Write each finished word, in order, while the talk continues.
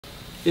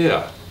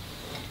Yeah.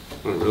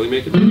 Want to really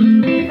make it?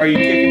 Are you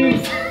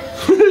kicking to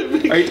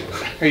the?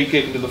 Are you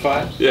kicking to the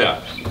 5?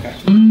 Yeah. Okay.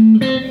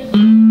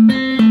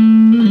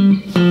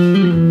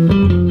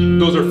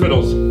 Those are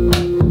fiddles.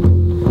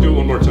 Do it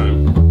one more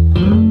time.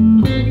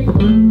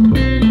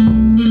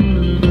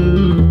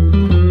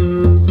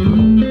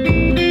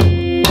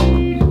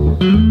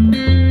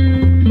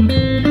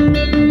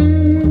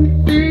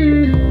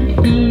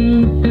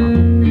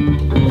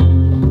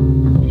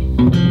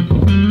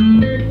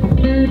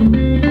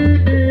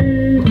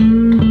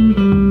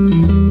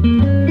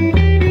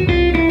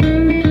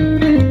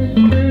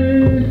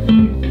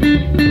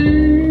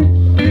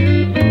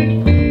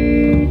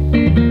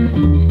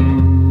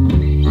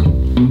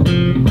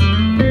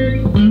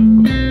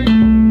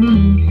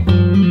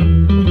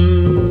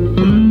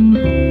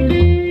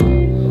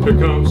 Here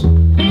comes.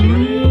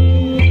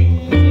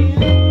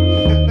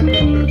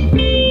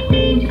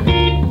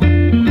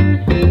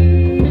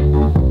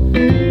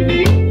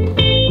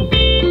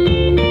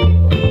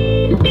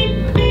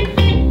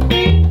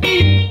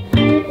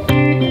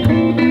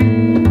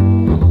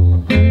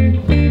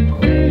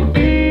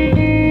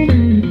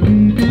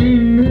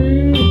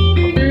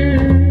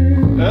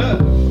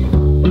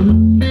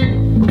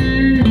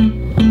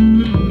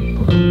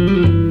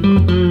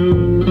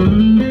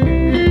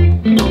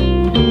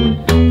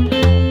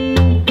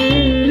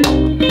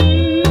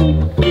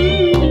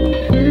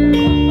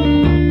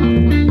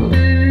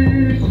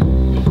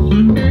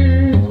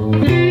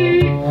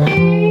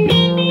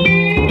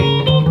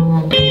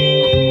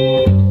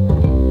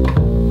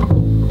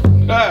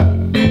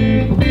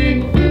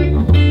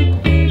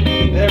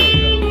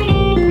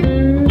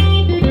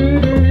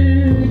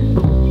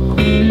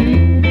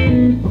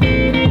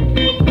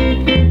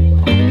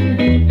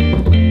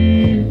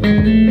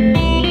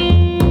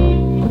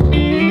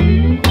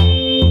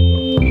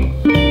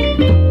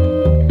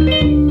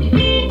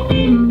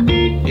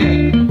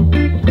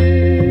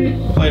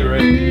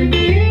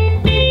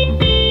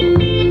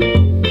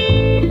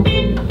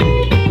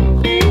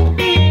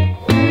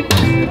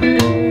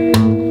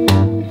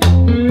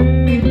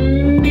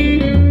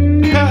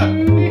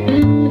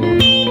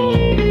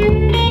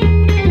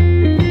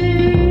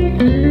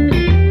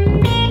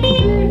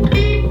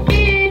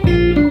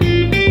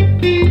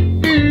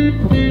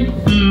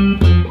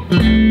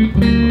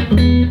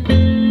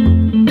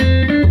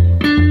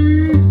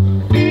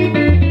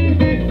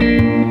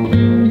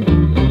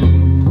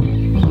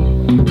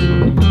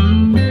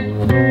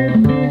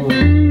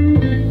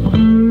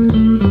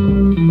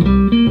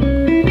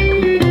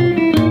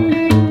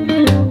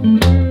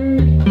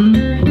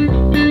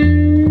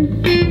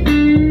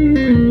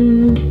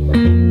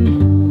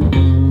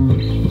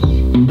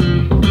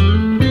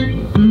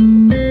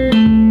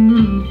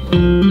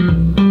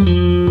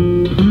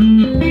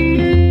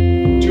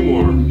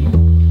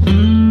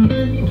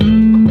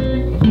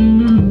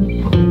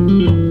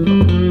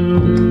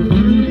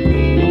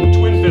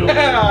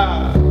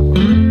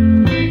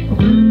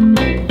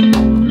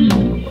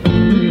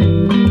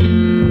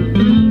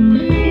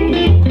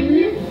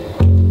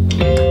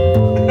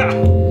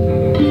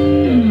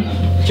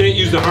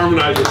 The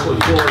harmonizer for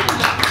Jordan.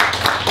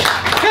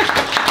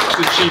 It's a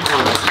cheap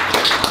one.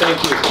 Thank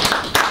you.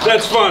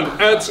 That's fun.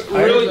 That's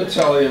really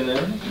Italian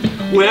then.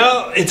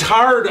 well. It's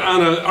hard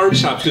on an art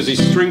shop because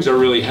these strings are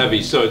really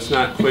heavy, so it's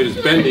not quite as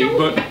bendy.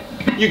 But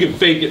you can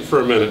fake it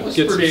for a minute.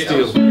 Get some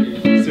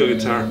steel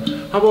guitar.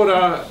 How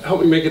about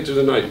help me make it through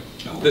the night?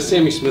 The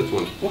Sammy Smith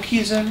one. What key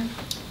is that in?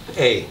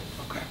 A.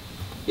 Okay.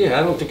 Yeah,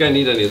 I don't think I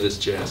need any of this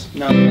jazz.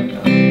 No.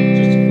 Just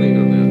clean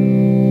on that.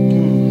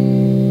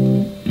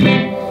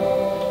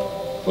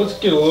 Let's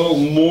get a little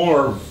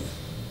more.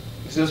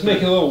 Let's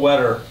make it a little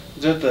wetter.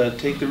 Is that the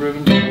Take the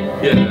Ribbon?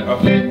 Yeah.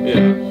 Okay.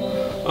 Yeah.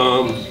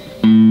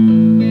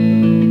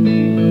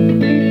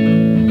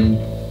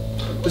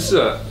 This is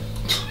a